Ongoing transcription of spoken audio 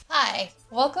Hi,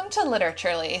 welcome to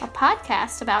Literaturely. A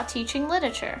podcast about teaching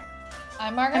literature.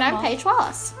 I'm Margaret And I'm Mull. Paige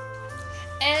Wallace.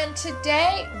 And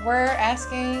today we're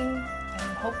asking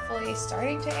and hopefully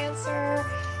starting to answer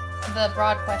the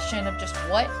broad question of just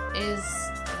what is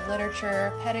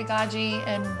literature pedagogy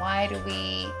and why do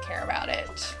we care about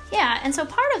it? Yeah, and so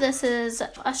part of this is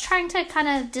us trying to kind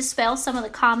of dispel some of the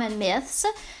common myths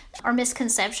or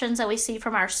misconceptions that we see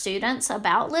from our students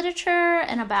about literature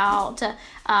and about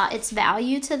its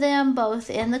value to them both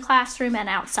in the classroom and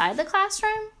outside the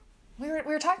classroom. We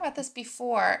were talking about this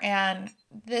before, and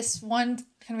this one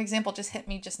kind of example just hit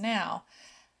me just now.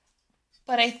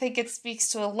 But I think it speaks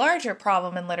to a larger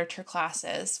problem in literature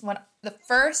classes. When the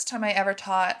first time I ever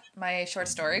taught my short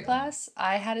story class,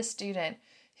 I had a student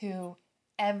who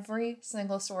every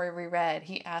single story we read,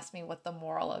 he asked me what the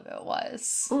moral of it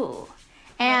was. Ooh.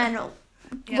 And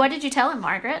what did you tell him,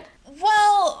 Margaret?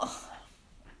 Well,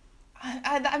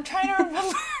 I'm trying to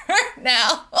remember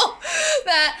now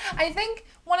that I think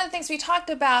one of the things we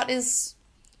talked about is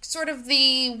sort of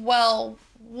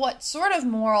what sort of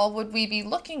moral would we be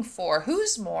looking for?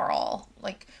 Whose moral?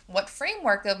 Like, what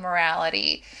framework of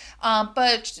morality?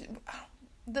 But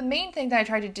the main thing that I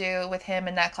tried to do with him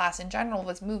in that class in general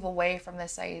was move away from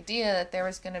this idea that there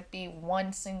was going to be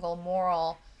one single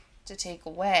moral to take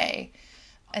away.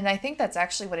 And I think that's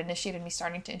actually what initiated me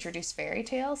starting to introduce fairy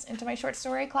tales into my short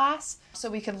story class.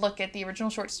 So we could look at the original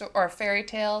short story or fairy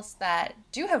tales that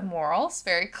do have morals,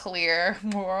 very clear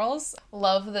morals.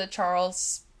 Love the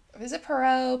Charles, is it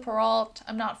Perrault?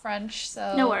 I'm not French,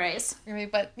 so... No worries.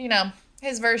 But,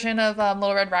 his version of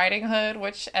Little Red Riding Hood,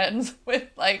 which ends with,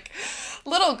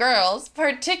 little girls,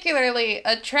 particularly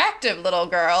attractive little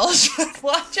girls, should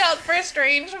watch out for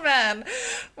strange men,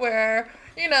 where...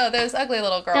 those ugly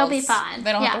little girls. They'll be fine.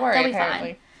 They don't have to worry, they'll be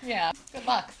apparently. Fine. Yeah, good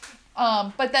luck.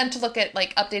 But then to look at,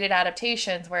 updated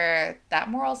adaptations where that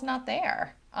moral's not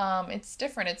there. It's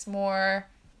different. It's more,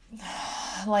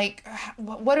 what's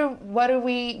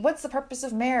the purpose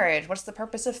of marriage? What's the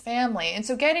purpose of family? And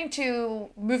so getting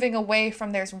to moving away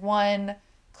from there's one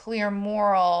clear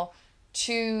moral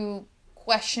to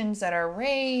questions that are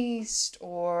raised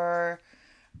or,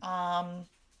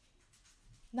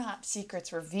 not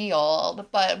secrets revealed,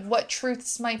 but what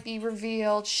truths might be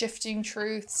revealed, shifting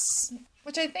truths,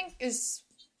 which I think is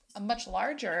a much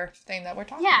larger thing that we're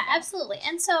talking about. Yeah, absolutely.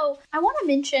 And so I want to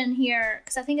mention here,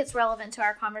 because I think it's relevant to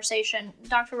our conversation,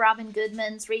 Dr. Robin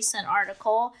Goodman's recent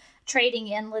article, Trading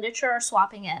in Literature or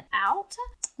Swapping It Out,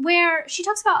 where she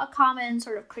talks about a common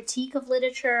sort of critique of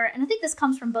literature, and I think this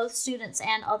comes from both students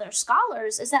and other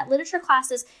scholars, is that literature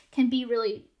classes can be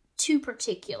really too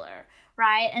particular.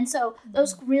 Right? And so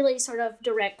those really sort of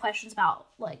direct questions about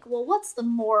what's the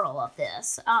moral of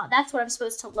this? That's what I'm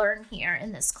supposed to learn here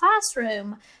in this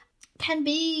classroom can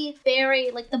be very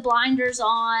the blinders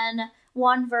on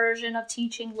one version of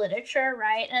teaching literature,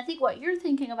 right? And I think what you're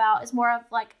thinking about is more of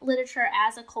literature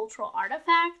as a cultural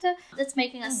artifact that's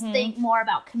making us think more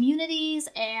about communities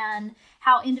and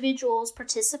how individuals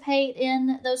participate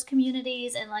in those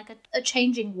communities and a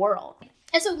changing world.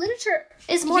 And so literature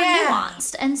is more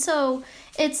nuanced. And so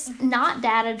it's not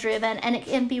data driven and it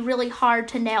can be really hard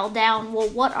to nail down,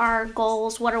 what are our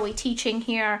goals? What are we teaching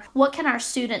here? What can our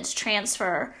students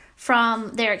transfer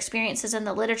from their experiences in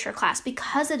the literature class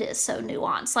because it is so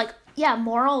nuanced?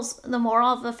 Morals, the moral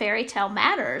of a fairy tale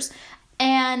matters.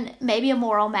 And maybe a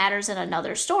moral matters in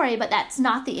another story, but that's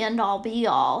not the end all be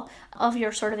all of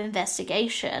your sort of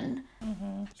investigation.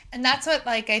 Mm-hmm. And that's what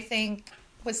I think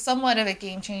was somewhat of a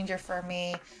game changer for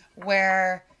me,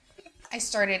 where I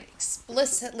started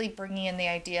explicitly bringing in the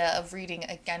idea of reading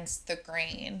against the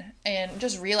grain and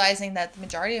just realizing that the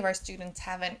majority of our students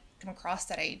haven't come across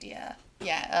that idea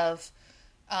yet of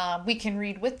we can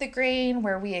read with the grain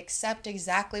where we accept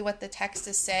exactly what the text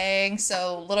is saying.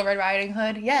 So Little Red Riding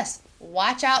Hood, yes,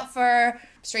 watch out for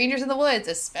strangers in the woods,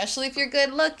 especially if you're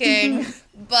good looking.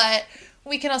 But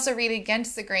we can also read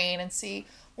against the grain and see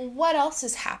what else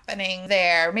is happening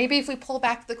there? Maybe if we pull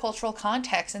back the cultural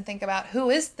context and think about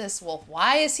who is this wolf?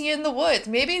 Why is he in the woods?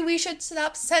 Maybe we should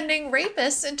stop sending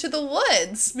rapists into the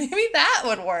woods. Maybe that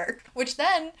would work. Which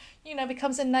then,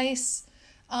 becomes a nice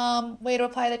way to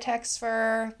apply the text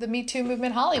for the Me Too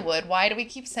movement Hollywood. Why do we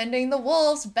keep sending the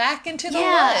wolves back into the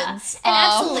woods? And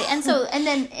absolutely. And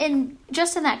then in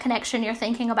that connection, you're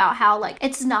thinking about how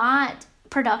it's not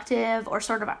productive or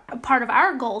sort of a part of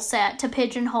our goal set to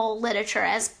pigeonhole literature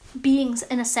as beings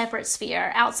in a separate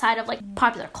sphere outside of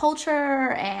popular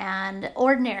culture and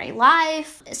ordinary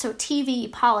life. So TV,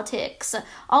 politics,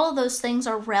 all of those things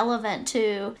are relevant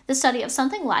to the study of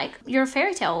something like your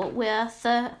fairy tale with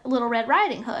Little Red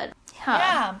Riding Hood.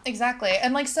 Yeah, exactly.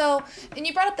 And like, so, and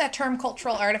you brought up that term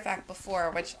cultural artifact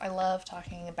before, which I love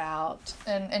talking about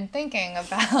and thinking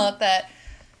about that.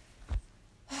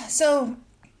 So,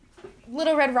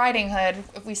 Little Red Riding Hood,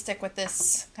 if we stick with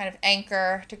this kind of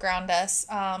anchor to ground us,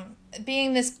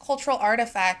 being this cultural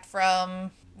artifact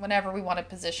from whenever we want to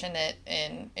position it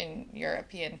in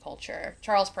European culture.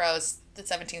 Charles Perrault's the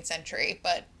 17th century,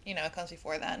 but, you know, it comes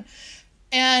before then.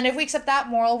 And if we accept that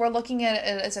moral, we're looking at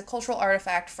it as a cultural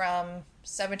artifact from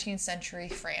 17th century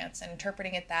France and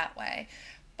interpreting it that way.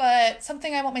 But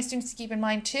something I want my students to keep in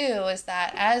mind too is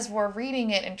that as we're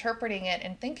reading it, interpreting it,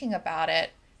 and thinking about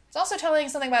it, it's also telling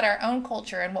us something about our own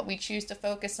culture and what we choose to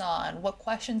focus on. What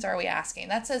questions are we asking?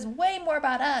 That says way more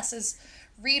about us as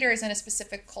readers in a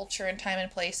specific culture and time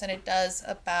and place than it does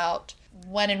about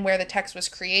when and where the text was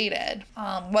created.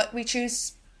 What we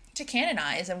choose to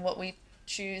canonize and what we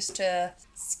choose to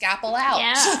scalpel out.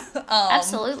 Yeah,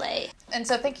 absolutely. And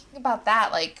so thinking about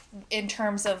that, like, in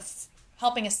terms of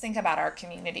helping us think about our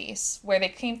communities, where they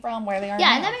came from, where they are now.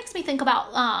 Yeah, and that makes me think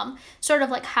about sort of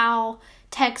like how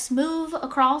texts move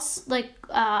across, like,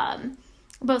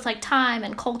 both like time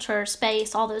and culture,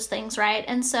 space, all those things, right?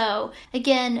 And so,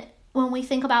 again, when we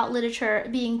think about literature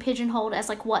being pigeonholed as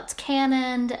like what's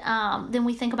canon, then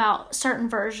we think about certain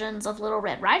versions of Little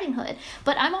Red Riding Hood.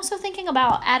 But I'm also thinking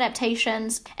about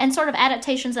adaptations and sort of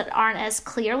adaptations that aren't as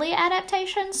clearly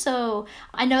adaptations. So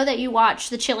I know that you watch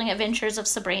The Chilling Adventures of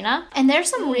Sabrina, and there's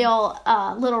some real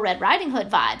Little Red Riding Hood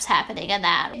vibes happening in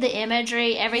that. The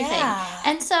imagery, everything. Yeah.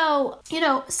 And so, you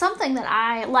know, something that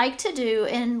I like to do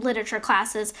in literature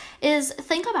classes is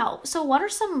think about, so what are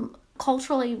some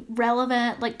culturally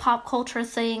relevant, like pop culture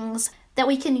things that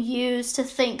we can use to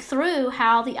think through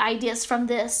how the ideas from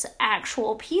this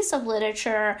actual piece of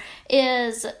literature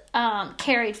is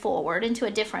carried forward into a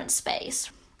different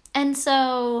space. And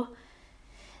so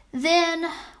then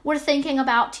we're thinking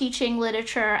about teaching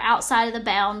literature outside of the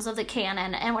bounds of the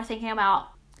canon, and we're thinking about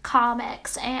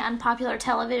comics and popular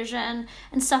television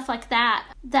and stuff like that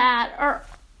that are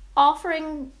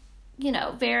offering, you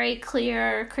know, very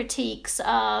clear critiques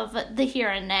of the here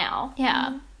and now.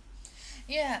 Yeah.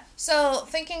 Yeah. So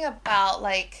thinking about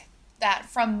like that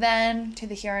from then to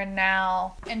the here and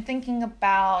now, and thinking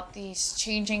about these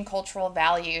changing cultural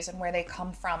values and where they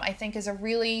come from, I think is a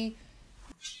really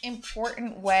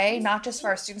important way, not just for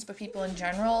our students, but people in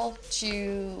general,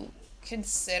 to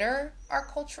consider our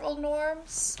cultural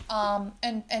norms,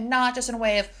 and not just in a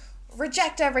way of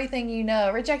reject everything you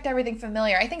know, reject everything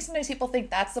familiar. I think sometimes people think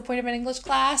that's the point of an English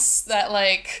class, that,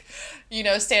 like, you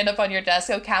know, stand up on your desk,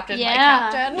 go captain, my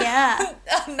captain. Yeah.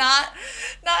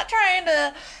 Not trying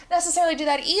to necessarily do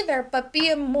that either, but be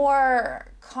a more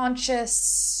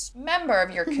conscious member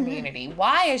of your community.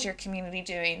 Why is your community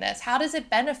doing this? How does it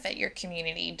benefit your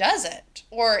community? Does it?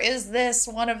 Or is this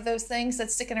one of those things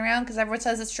that's sticking around because everyone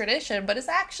says it's tradition, but it's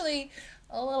actually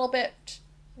a little bit,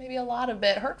 maybe a lot of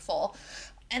bit hurtful?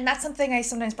 And that's something I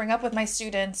sometimes bring up with my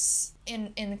students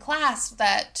in class,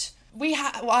 that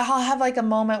I'll have like a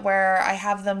moment where I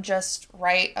have them just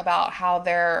write about how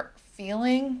they're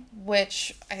feeling,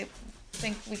 which I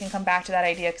think we can come back to that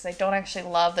idea because I don't actually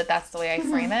love that that's the way I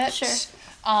frame it. Sure.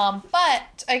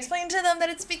 But I explain to them that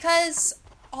it's because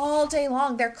all day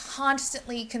long they're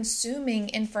constantly consuming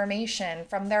information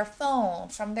from their phone,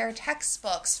 from their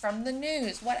textbooks, from the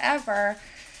news, whatever.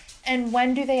 And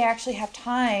when do they actually have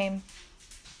time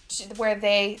where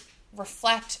they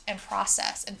reflect and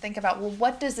process and think about, well,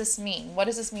 what does this mean? What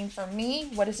does this mean for me?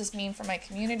 What does this mean for my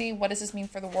community? What does this mean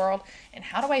for the world? And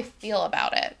how do I feel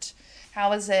about it?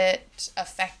 How is it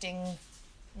affecting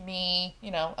me,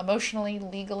 you know, emotionally,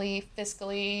 legally,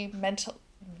 fiscally, mental?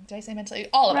 Did I say mentally?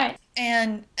 All of it.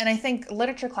 And I think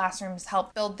literature classrooms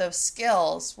help build those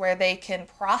skills where they can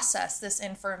process this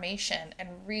information and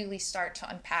really start to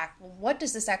unpack, well, what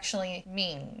does this actually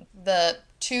mean? The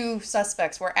two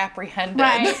suspects were apprehended.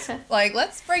 Right. Like,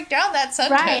 let's break down that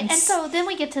sentence. Right. And so then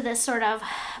we get to this sort of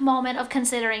moment of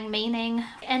considering meaning.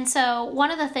 And so one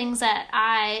of the things that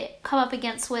I come up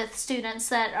against with students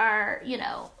that are, you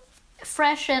know,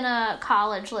 fresh in a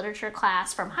college literature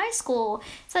class from high school,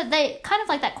 so they kind of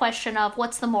like that question of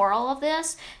what's the moral of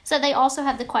this. So they also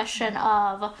have the question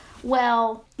of,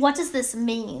 well, what does this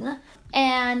mean?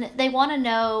 And they want to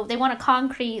know, they want a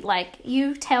concrete, like,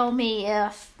 you tell me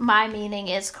if my meaning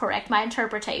is correct, my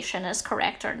interpretation is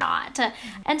correct or not.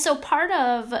 And so part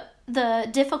of the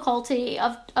difficulty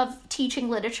of teaching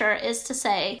literature is to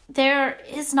say there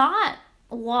is not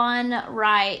one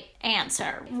right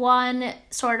answer, one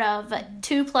sort of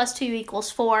 2 + 2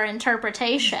 = 4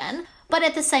 interpretation, But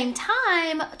at the same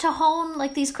time, to hone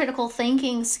like these critical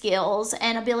thinking skills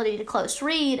and ability to close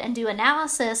read and do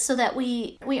analysis so that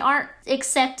we aren't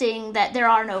accepting that there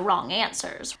are no wrong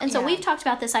answers. And so we've talked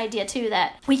about this idea too,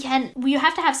 that you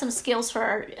have to have some skills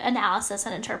for analysis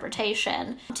and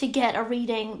interpretation to get a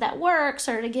reading that works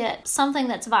or to get something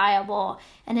that's viable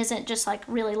and isn't just like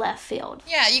really left field.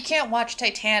 Yeah, you can't watch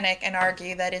Titanic and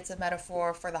argue that it's a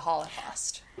metaphor for the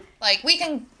Holocaust. Like, we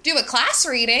can do a class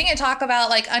reading and talk about,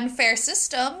 like, unfair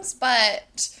systems,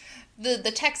 but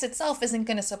the text itself isn't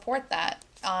going to support that.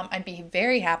 I'd be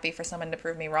very happy for someone to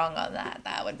prove me wrong on that.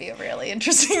 That would be a really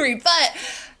interesting read.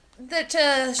 But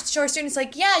to show our students,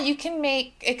 like, yeah, you can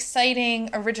make exciting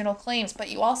original claims,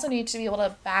 but you also need to be able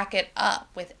to back it up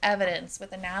with evidence,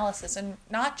 with analysis, and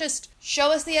not just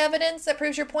show us the evidence that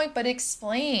proves your point, but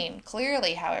explain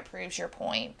clearly how it proves your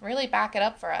point. Really back it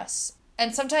up for us.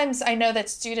 And sometimes I know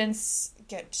that students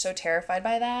get so terrified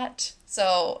by that.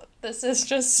 So this is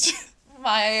just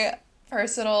my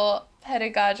personal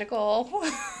pedagogical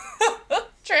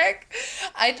trick.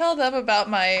 I told them about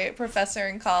my professor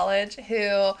in college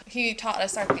he taught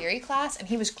us our theory class, and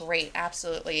he was great,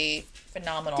 absolutely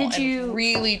phenomenal. Did you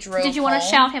want to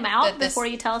shout him out before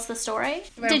you tell us the story?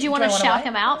 Did you want to shout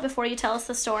him out before you tell us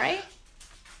the story?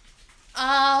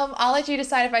 I'll let you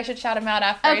decide if I should shout him out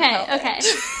after I tell it. Okay.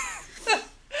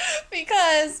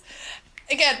 Because,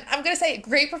 again, I'm going to say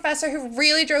great professor who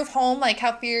really drove home, like,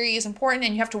 how theory is important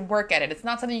and you have to work at it. It's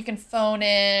not something you can phone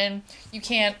in. You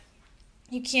can't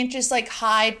just, like,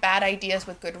 hide bad ideas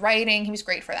with good writing. He was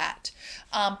great for that.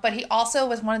 But he also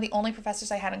was one of the only professors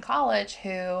I had in college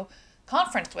who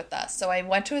conferenced with us. So I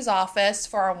went to his office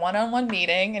for our one-on-one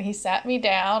meeting, and he sat me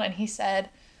down, and he said,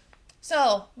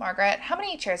 "So, Margaret, how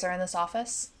many chairs are in this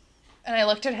office?" And I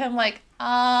looked at him like,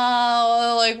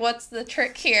 oh, like, what's the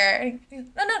trick here? And he goes,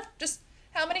 no, just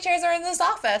how many chairs are in this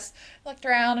office? I looked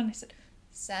around and I said,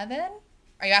 7?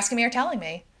 Are you asking me or telling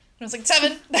me? And I was like,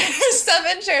 7. There's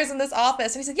 7 chairs in this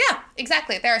office. And he said, yeah,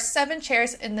 exactly. There are 7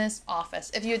 chairs in this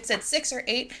office. If you had said 6 or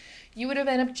 8, you would have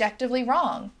been objectively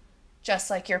wrong.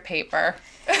 Just like your paper.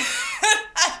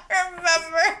 I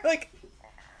remember, like,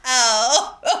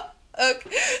 oh.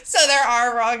 Okay. So there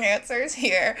are wrong answers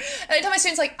here. And I tell my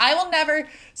students, like, I will never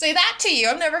say that to you.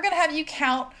 I'm never going to have you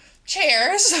count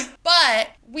chairs. But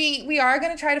we are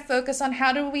going to try to focus on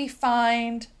how do we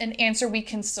find an answer we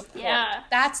can support. Yeah.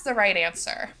 That's the right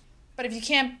answer. But if you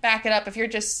can't back it up, if you're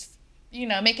just,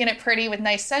 making it pretty with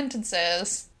nice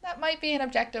sentences, that might be an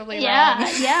objectively wrong.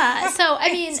 Yeah. So,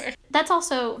 I mean, that's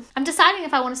also, I'm deciding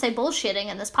if I want to say bullshitting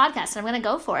in this podcast, and I'm going to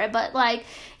go for it. But, like,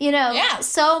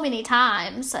 so many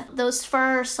times, those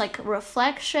first, like,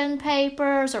 reflection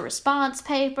papers or response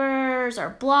papers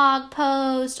or blog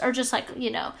posts or just, like,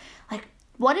 like,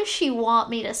 what does she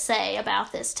want me to say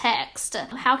about this text?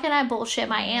 How can I bullshit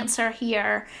my answer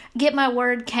here, get my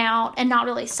word count, and not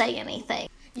really say anything?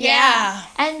 Yeah.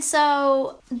 And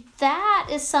so that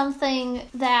is something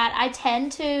that I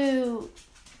tend to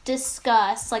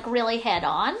discuss, like, really head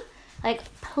on. Like,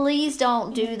 please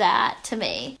don't do that to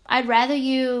me. I'd rather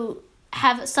you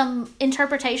have some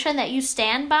interpretation that you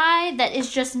stand by that is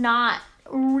just not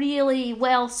really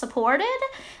well supported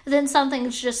than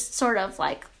something's just sort of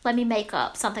like, let me make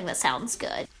up something that sounds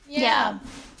good. Yeah.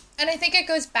 And I think it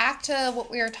goes back to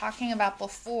what we were talking about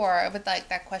before with, like,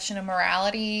 that question of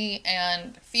morality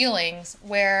and feelings,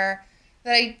 where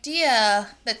the idea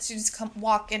that students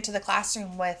walk into the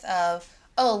classroom with of,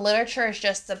 oh, literature is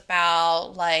just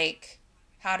about, like,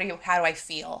 how do I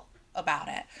feel about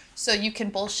it? So you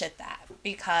can bullshit that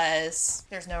because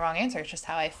there's no wrong answer. It's just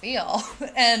how I feel.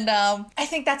 And I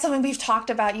think that's something we've talked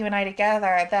about, you and I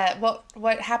together, that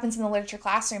what happens in the literature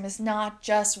classroom is not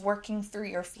just working through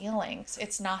your feelings.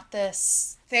 It's not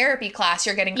this therapy class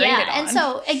you're getting graded on. Yeah, and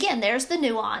so, again, there's the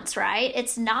nuance, right?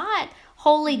 It's not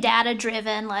wholly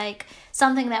data-driven, like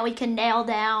something that we can nail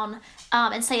down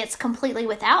and say it's completely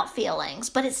without feelings,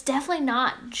 but it's definitely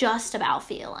not just about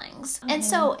feelings. Mm-hmm. And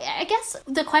so I guess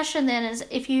the question then is,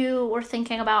 if you were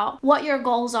thinking about what your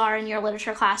goals are in your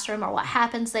literature classroom or what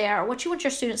happens there, or what you want your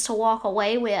students to walk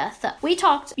away with, we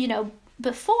talked,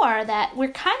 before that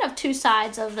we're kind of two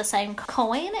sides of the same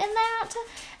coin in that.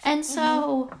 And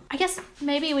so I guess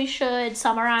maybe we should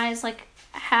summarize, like,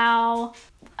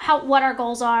 what our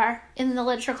goals are in the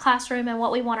literature classroom and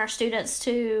what we want our students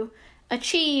to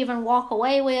achieve and walk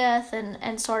away with,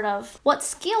 and sort of what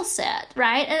skill set,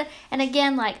 right? And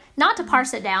again, like, not to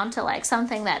parse it down to, like,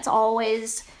 something that's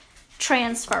always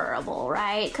transferable,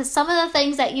 right? Because some of the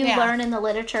things that you learn in the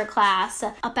literature class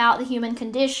about the human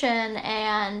condition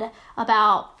and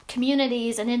about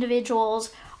communities and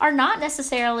individuals are not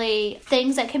necessarily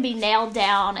things that can be nailed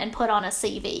down and put on a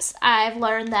CV. I've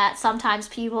learned that sometimes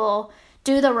people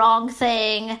do the wrong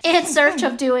thing in search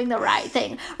of doing the right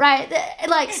thing, right?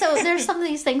 Like, so there's some of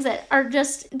these things that are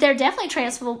just, they're definitely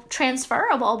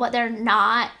transferable, but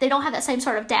they don't have that same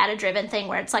sort of data-driven thing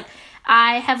where it's like,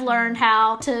 I have learned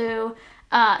how to,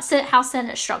 how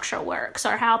sentence structure works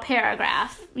or how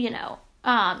paragraph,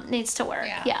 needs to work.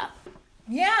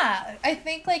 Yeah, I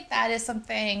think like that is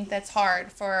something that's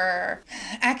hard for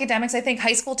academics. I think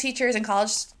high school teachers and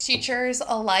college teachers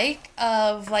alike,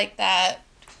 of like that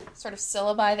sort of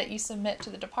syllabi that you submit to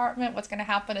the department, what's going to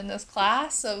happen in this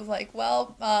class, of like,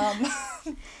 well,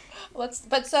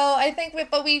 but so I think we've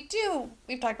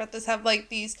talked about this, have like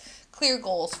these clear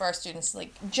goals for our students,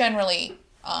 like generally,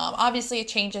 obviously it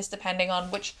changes depending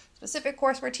on which specific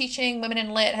course we're teaching. Women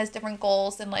in Lit has different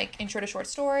goals than like Intro to Short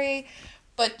Story,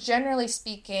 but generally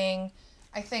speaking,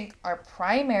 I think our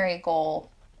primary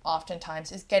goal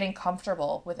oftentimes is getting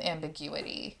comfortable with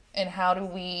ambiguity. And how do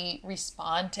we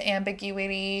respond to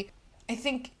ambiguity? I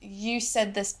think you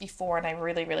said this before, and I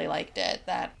really, really liked it,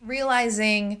 that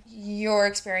realizing your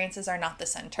experiences are not the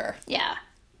center. Yeah.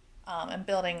 And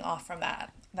building off from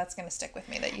that. That's going to stick with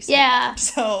me that you said that.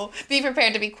 So be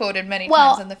prepared to be quoted many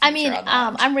times in the future.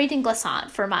 I'm reading Glissant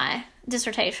for my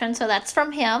dissertation, so that's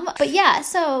from him. But yeah,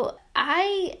 so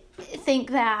I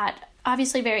think that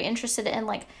obviously very interested in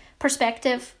like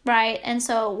perspective, right? And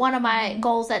so one of my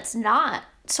goals that's not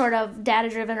sort of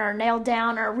data-driven or nailed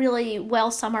down or really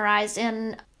well summarized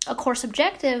in a course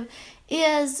objective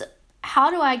is, how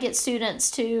do I get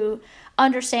students to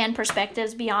understand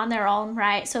perspectives beyond their own,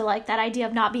 right? So like that idea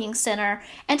of not being center,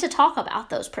 and to talk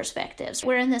about those perspectives.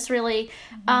 We're in this really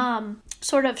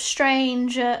sort of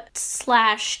strange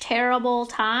 / terrible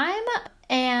time,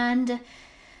 and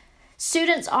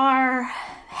students are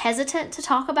hesitant to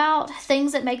talk about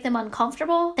things that make them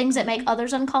uncomfortable, things that make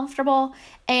others uncomfortable,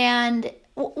 and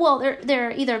well,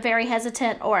 they're either very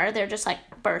hesitant or they're just like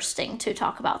bursting to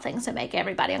talk about things that make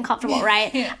everybody uncomfortable,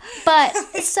 right? Yeah. But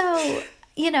so,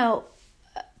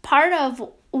 part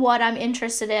of what I'm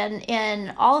interested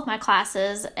in all of my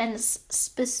classes, and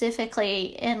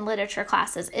specifically in literature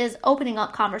classes, is opening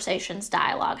up conversations,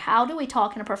 dialogue. How do we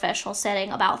talk in a professional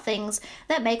setting about things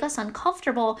that make us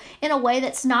uncomfortable in a way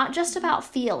that's not just about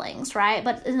feelings, right?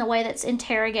 But in a way that's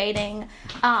interrogating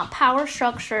power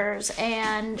structures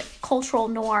and cultural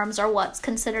norms, or what's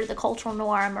considered the cultural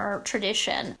norm or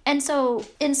tradition. And so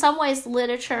in some ways,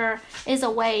 literature is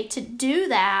a way to do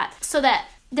that, so that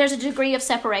there's a degree of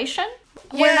separation.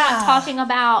 We're not talking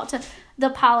about the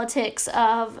politics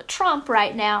of Trump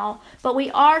right now, but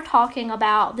we are talking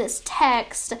about this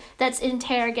text that's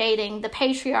interrogating the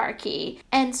patriarchy.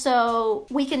 And so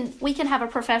we can have a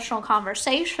professional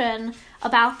conversation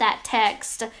about that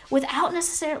text without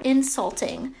necessarily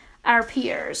insulting our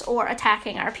peers or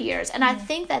attacking our peers. And I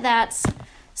think that that's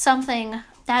something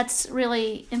that's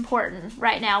really important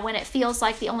right now, when it feels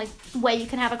like the only way you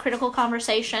can have a critical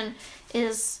conversation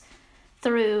is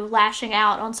through lashing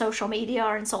out on social media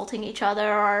or insulting each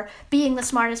other or being the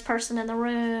smartest person in the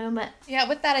room. Yeah,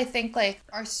 with that, I think like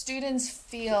our students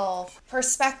feel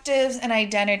perspectives and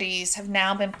identities have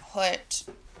now been put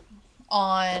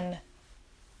on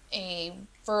a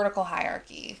vertical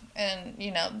hierarchy. And,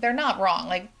 they're not wrong.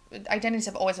 Like, identities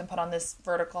have always been put on this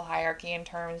vertical hierarchy in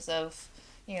terms of,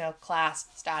 class,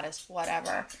 status,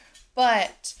 whatever.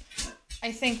 But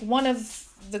I think one of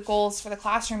the goals for the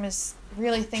classroom is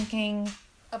really thinking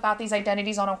about these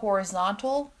identities on a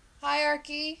horizontal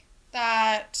hierarchy,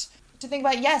 that to think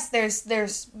about, yes,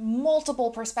 there's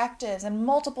multiple perspectives and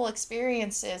multiple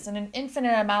experiences and an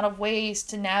infinite amount of ways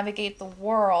to navigate the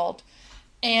world.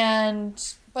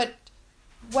 But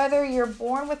whether you're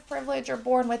born with privilege or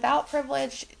born without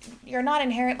privilege, you're not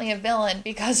inherently a villain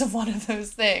because of one of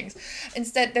those things.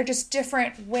 Instead, they're just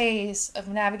different ways of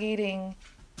navigating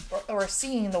or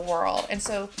seeing the world. And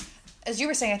so, as you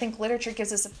were saying, I think literature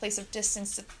gives us a place of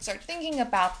distance to start thinking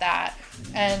about that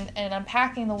and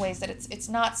unpacking the ways that it's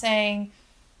not saying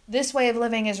this way of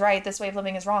living is right, this way of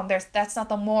living is wrong. That's not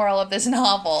the moral of this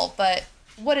novel, but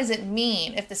what does it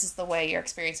mean if this is the way you're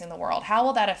experiencing the world? How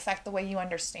will that affect the way you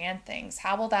understand things?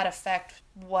 How will that affect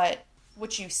what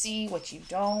you see, what you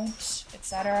don't,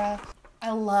 etc.?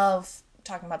 I love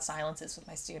talking about silences with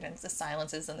my students, the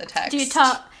silences in the text. Do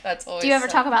you ever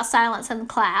talk about silence in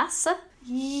class?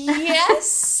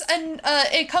 Yes, and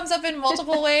it comes up in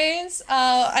multiple ways.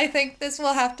 I think this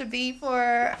will have to be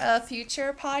for a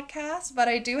future podcast, but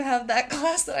I do have that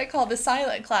class that I call the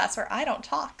silent class, where I don't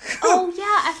talk. Oh,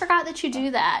 yeah, I forgot that you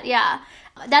do that. Yeah,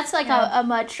 that's like a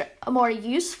much more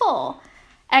useful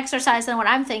exercise than what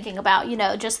I'm thinking about,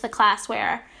 just the class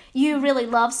where you really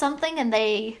love something and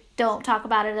they don't talk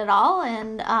about it at all,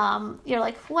 and you're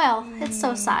like, well, it's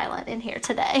so silent in here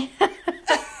today.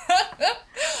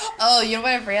 Oh, you know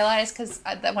what I've realized? Because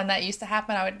when that used to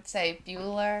happen, I would say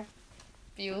Bueller.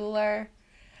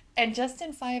 And just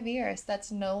in 5 years,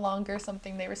 that's no longer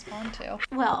something they respond to.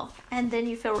 Well, and then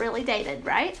you feel really dated,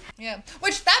 right? Yeah.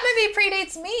 Which, that movie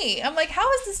predates me. I'm like, how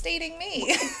is this dating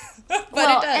me? But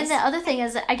well, it does. And the other thing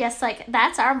is, I guess, like,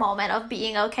 that's our moment of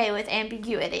being okay with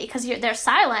ambiguity. Because they're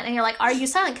silent, and you're like, are you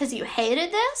silent because you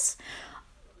hated this?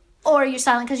 Or are you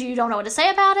silent because you don't know what to say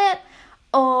about it?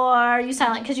 Or are you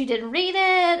silent because you didn't read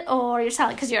it? Or you're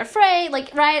silent because you're afraid?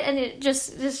 Like, right? And it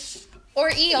just... Or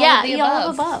E, all of the above. All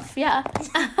of above, yeah.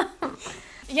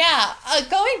 Yeah,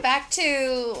 going back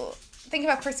to thinking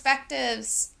about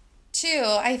perspectives, too,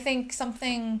 I think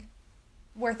something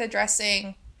worth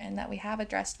addressing, and that we have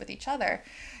addressed with each other,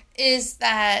 is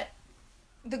that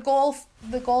the goal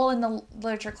in the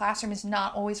literature classroom is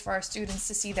not always for our students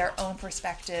to see their own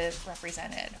perspective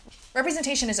represented.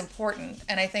 Representation is important,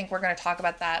 and I think we're going to talk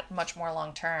about that much more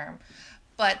long term,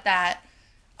 but that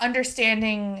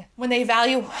understanding when they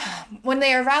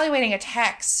are evaluating a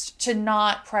text to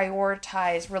not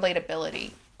prioritize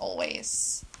relatability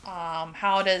always.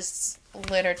 How does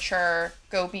literature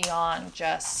go beyond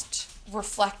just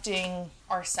reflecting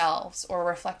ourselves or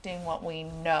reflecting what we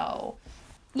know?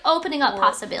 Opening up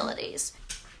possibilities.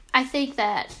 I think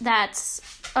that's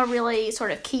a really sort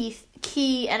of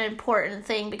key and important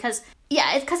thing because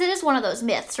it is one of those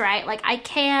myths, right? Like, I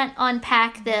can't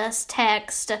unpack this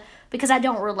text because I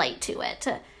don't relate to it.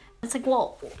 It's like,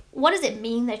 well, what does it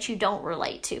mean that you don't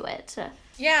relate to it?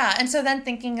 Yeah, and so then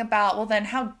thinking about, well, then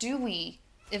how do we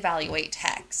evaluate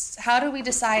text? How do we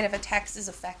decide if a text is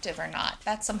effective or not?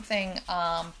 That's something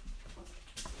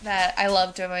that I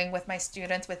love doing with my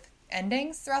students with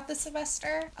endings throughout the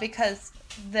semester, because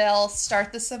they'll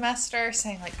start the semester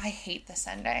saying, like, I hate this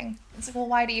ending. It's like, well,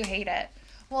 why do you hate it?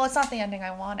 Well, it's not the ending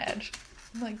I wanted.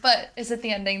 I'm like, but is it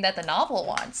the ending that the novel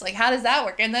wants? Like, how does that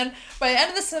work? And then by the end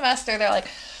of the semester, they're like,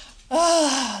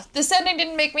 oh, this ending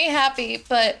didn't make me happy,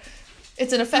 but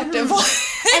it's an effective one.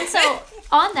 And so,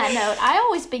 on that note, I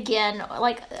always begin,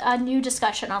 like, a new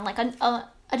discussion on, like,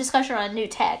 a discussion on a new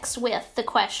text with the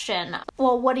question,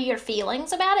 well, what are your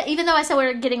feelings about it? Even though I said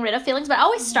we're getting rid of feelings, but I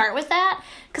always start with that,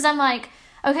 because I'm like,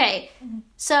 okay,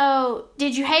 so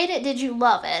did you hate it? Did you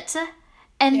love it?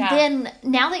 And then,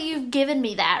 now that you've given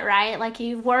me that, right, like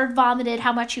you've word vomited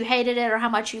how much you hated it or how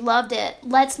much you loved it,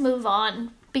 let's move on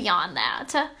beyond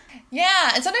that.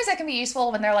 Yeah, and sometimes that can be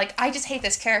useful when they're like, I just hate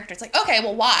this character. It's like, okay,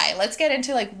 well, why? Let's get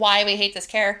into, like, why we hate this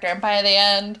character. And by the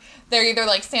end, they're either,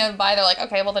 like, stand by, they're like,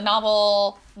 okay, well, the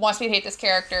novel wants me to hate this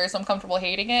character, so I'm comfortable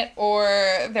hating it. Or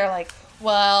they're like,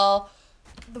 well,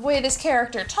 the way this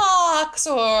character talks,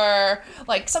 or,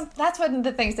 like, that's one of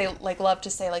the things they, like, love to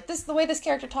say, like, the way this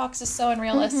character talks is so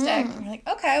unrealistic. Mm-hmm. And you're like,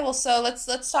 okay, well, so let's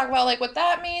talk about, like, what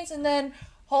that means, and then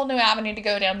whole new avenue to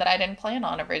go down that I didn't plan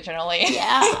on originally.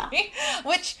 Yeah.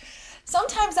 Which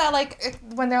sometimes that, like,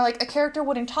 when they're like, a character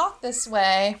wouldn't talk this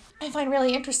way, I find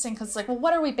really interesting, because, like, well,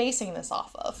 what are we basing this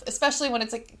off of? Especially when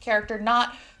it's a character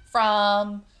not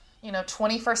from,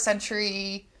 21st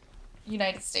century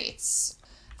United States.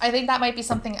 I think that might be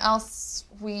something else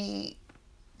we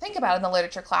think about in the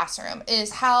literature classroom,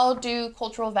 is how do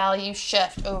cultural values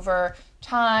shift over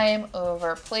time,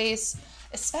 over place,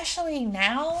 especially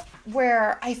now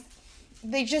where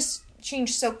they just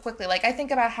change so quickly. Like, I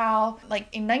think about how, like,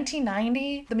 in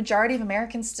 1990, the majority of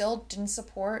Americans still didn't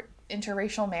support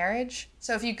interracial marriage.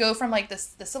 So if you go from, like,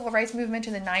 the civil rights movement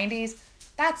to the 90s,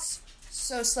 that's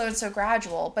so slow and so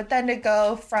gradual. But then to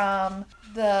go from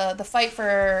the fight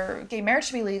for gay marriage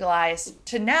to be legalized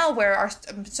to now, where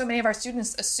so many of our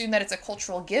students assume that it's a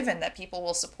cultural given that people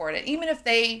will support it, even if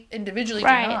they individually do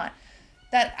not.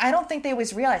 That I don't think they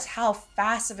always realize how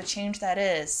fast of a change that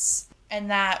is.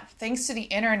 And that thanks to the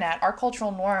internet, our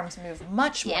cultural norms move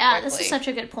much more quickly. Yeah, this is such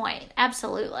a good point.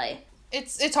 Absolutely.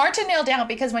 It's hard to nail down,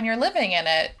 because when you're living in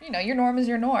it, your norm is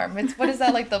your norm. It's, what is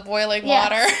that, like the boiling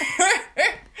water?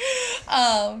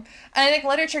 And I think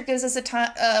literature gives us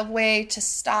a way to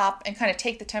stop and kind of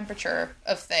take the temperature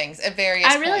of things at various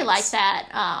points. I really like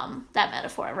that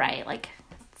metaphor, right? Like,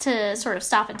 to sort of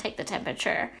stop and take the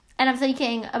temperature. And I'm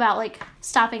thinking about, like,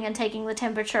 stopping and taking the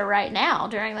temperature right now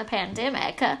during the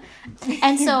pandemic.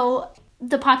 And so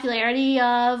the popularity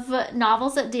of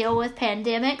novels that deal with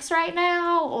pandemics right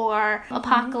now, or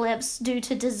apocalypse due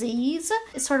to disease,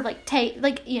 is sort of like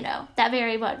that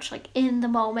very much like in the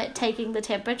moment taking the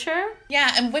temperature.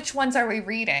 Yeah, and which ones are we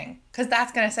reading? Because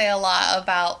that's going to say a lot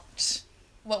about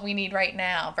what we need right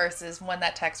now versus when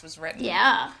that text was written.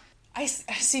 Yeah. I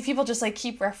see people just, like,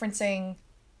 keep referencing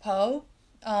Poe.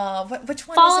 Which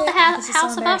one Fall is of it? the Oh, this is so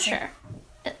House of embarrassing. Usher.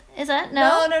 Is that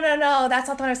no? No. That's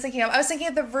not the one I was thinking of. I was thinking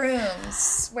of the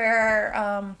rooms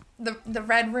where the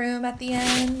red room at the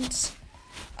end.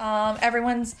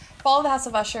 Everyone's Fall of the House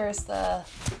of Usher is the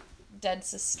dead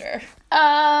sister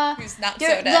who's not so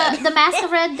dead. The Mask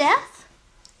of Red Death.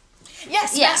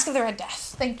 Yes, Yeah. Mask of the Red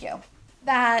Death. Thank you.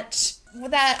 That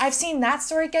I've seen that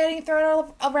story getting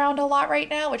thrown around a lot right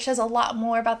now, which says a lot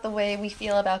more about the way we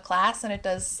feel about class than it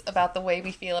does about the way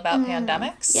we feel about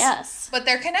pandemics. Yes. But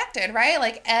they're connected, right?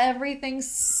 Like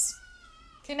everything's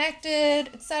connected,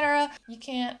 etc. You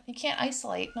can't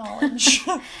isolate knowledge.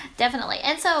 Definitely.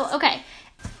 And so, okay.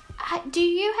 Do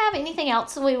you have anything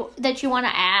else that you want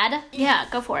to add? Yeah,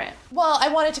 go for it. Well, I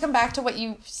wanted to come back to what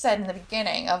you said in the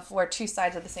beginning of we're two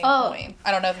sides of the same coin. I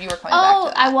don't know if you were coming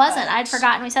back to that. I wasn't. But... I'd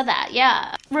forgotten we said that.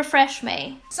 Yeah. Refresh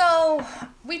me. So,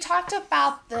 we talked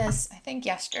about this, I think,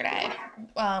 yesterday,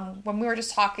 when we were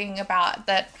just talking about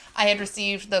that I had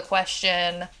received the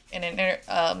question in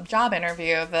an job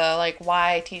interview of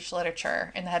why teach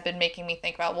literature, and that had been making me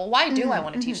think about, well, why do I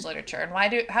want to teach literature, and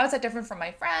how is that different from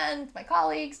my friends, my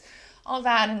colleagues, all of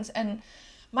that, and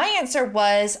my answer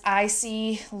was I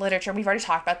see literature, we've already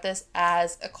talked about this,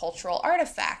 as a cultural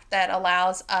artifact that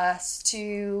allows us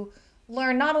to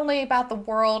learn not only about the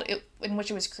world in which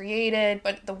it was created,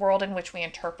 but the world in which we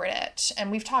interpret it.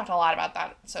 And we've talked a lot about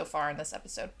that so far in this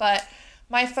episode. But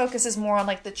my focus is more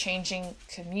on the changing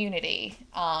community,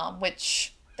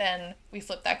 which then we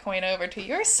flip that coin over to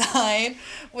your side,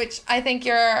 which I think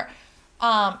you're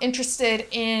interested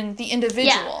in the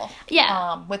individual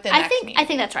within that community. I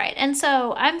think that's right. And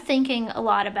so I'm thinking a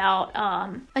lot about,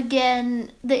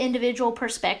 again, the individual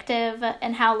perspective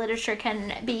and how literature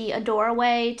can be a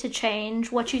doorway to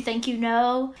change what you think you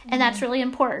know. And that's really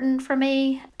important for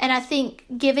me. And I think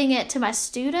giving it to my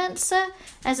students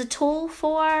as a tool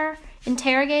for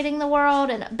interrogating the world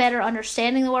and better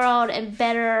understanding the world and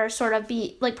better sort of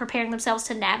be preparing themselves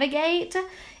to navigate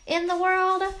in the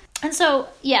world. And so,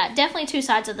 yeah, definitely two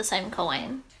sides of the same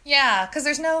coin. Yeah, because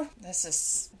this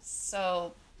is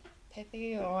so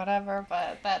pithy or whatever,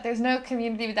 but that there's no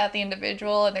community without the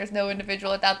individual, and there's no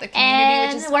individual without the community,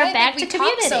 and which is we're why back I think to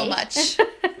we community. talk so much.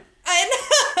 I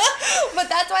know, but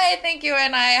that's why I think you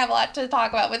and I have a lot to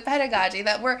talk about with pedagogy,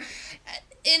 that we're,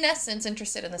 in essence,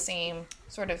 interested in the same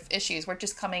sort of issues. We're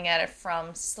just coming at it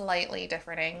from slightly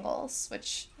different angles,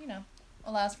 which,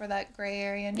 allows for that gray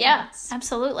area. Yeah,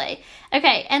 absolutely.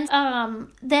 Okay, and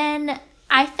then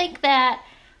I think that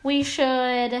we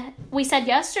said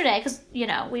yesterday, because,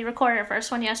 we recorded our first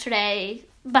one yesterday,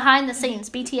 behind the scenes,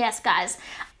 BTS guys,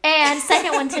 and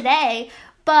second one today,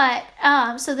 but,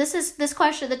 so this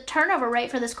question, the turnover rate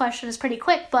for this question is pretty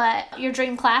quick, but your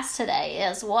dream class today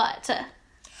is what?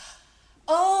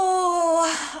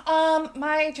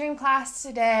 My dream class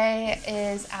today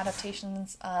is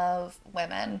adaptations of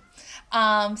women.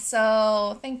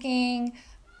 So thinking,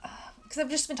 because I've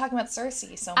just been talking about Circe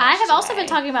so much. I have also been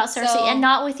talking about Circe, and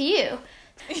not with you.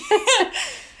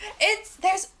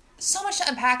 There's so much to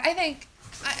unpack. I think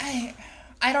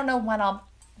I don't know when I'll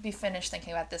be finished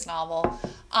thinking about this novel.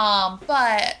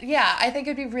 But yeah, I think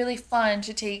it'd be really fun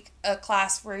to take a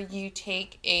class where you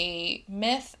take a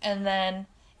myth and then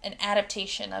an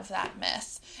adaptation of that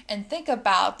myth and think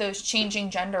about those changing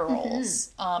gender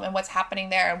roles and what's happening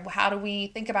there, and how do we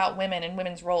think about women and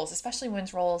women's roles, especially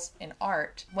women's roles in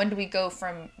art. When do we go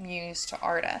from muse to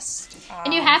artist?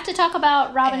 And you have to talk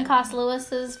about Robin Cost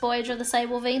Lewis's Voyage of the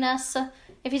Sable Venus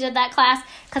if you did that class,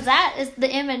 because that is,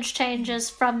 the image changes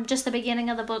from just the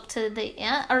beginning of the book to the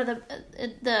end, or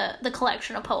the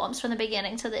collection of poems from the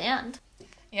beginning to the end.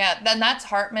 Yeah, then that's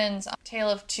Hartman's Tale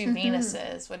of Two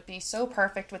Venuses would be so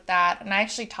perfect with that. And I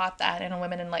actually taught that in a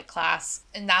Women in Lit class.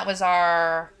 And that was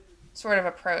our sort of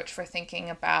approach for thinking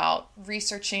about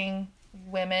researching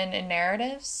women in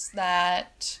narratives,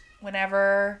 that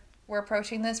whenever we're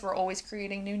approaching this, we're always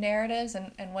creating new narratives.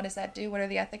 And what does that do? What are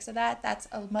the ethics of that? That's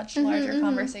a much larger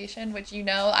conversation, which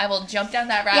I will jump down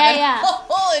that rabbit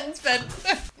hole and spend...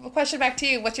 Question back to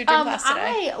you. What's your dream class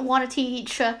today? I want to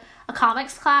teach a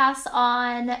comics class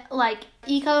on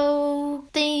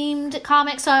eco-themed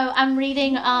comics. So I'm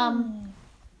reading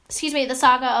the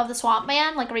Saga of the Swamp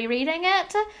Man, rereading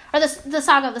it, or the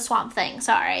Saga of the Swamp Thing,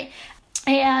 sorry.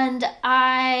 And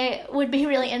I would be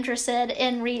really interested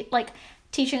in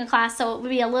teaching a class, so it would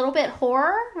be a little bit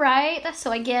horror, right?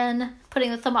 So again,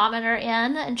 putting the thermometer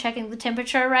in and checking the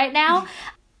temperature right now.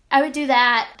 I would do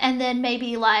that, and then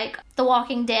maybe The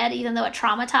Walking Dead, even though it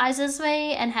traumatizes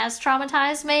me and has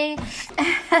traumatized me.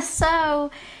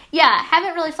 So, yeah,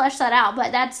 haven't really fleshed that out,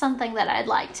 but that's something that I'd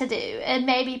like to do. And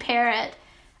maybe pair it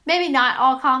maybe not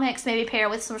all comics, maybe pair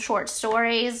with some short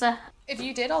stories. If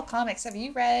you did all comics, have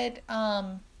you read,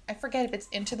 I forget if it's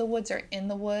Into the Woods or In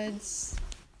the Woods?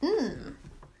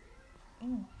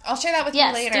 I'll share that with you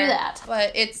later. Yes, do that.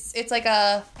 But it's like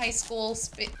a high school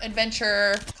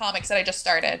adventure comics that I just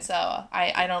started, so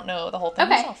I don't know the whole thing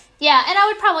myself. Yeah, and I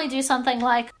would probably do something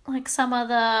like some of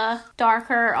the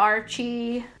darker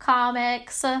Archie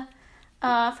comics for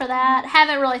that.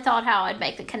 Haven't really thought how I'd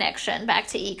make the connection back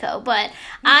to Eco, but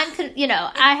I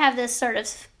have this sort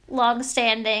of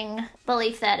long-standing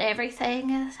belief that I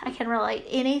can relate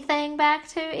anything back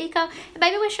to Eco. And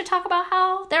maybe we should talk about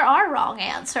how there are wrong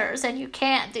answers and you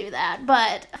can't do that,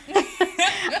 but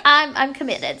I'm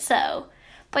committed. So,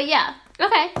 but yeah,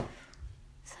 okay.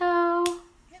 So,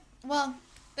 well,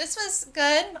 this was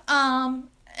good,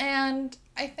 and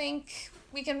I think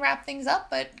we can wrap things up,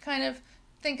 but kind of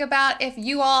think about if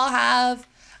you all have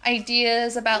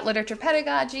ideas about literature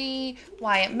pedagogy,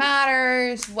 why it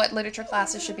matters, what literature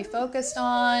classes should be focused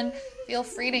on, feel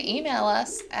free to email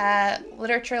us at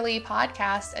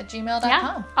literaturelypodcast@gmail.com.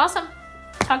 Yeah, awesome.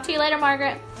 Talk to you later,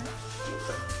 Margaret.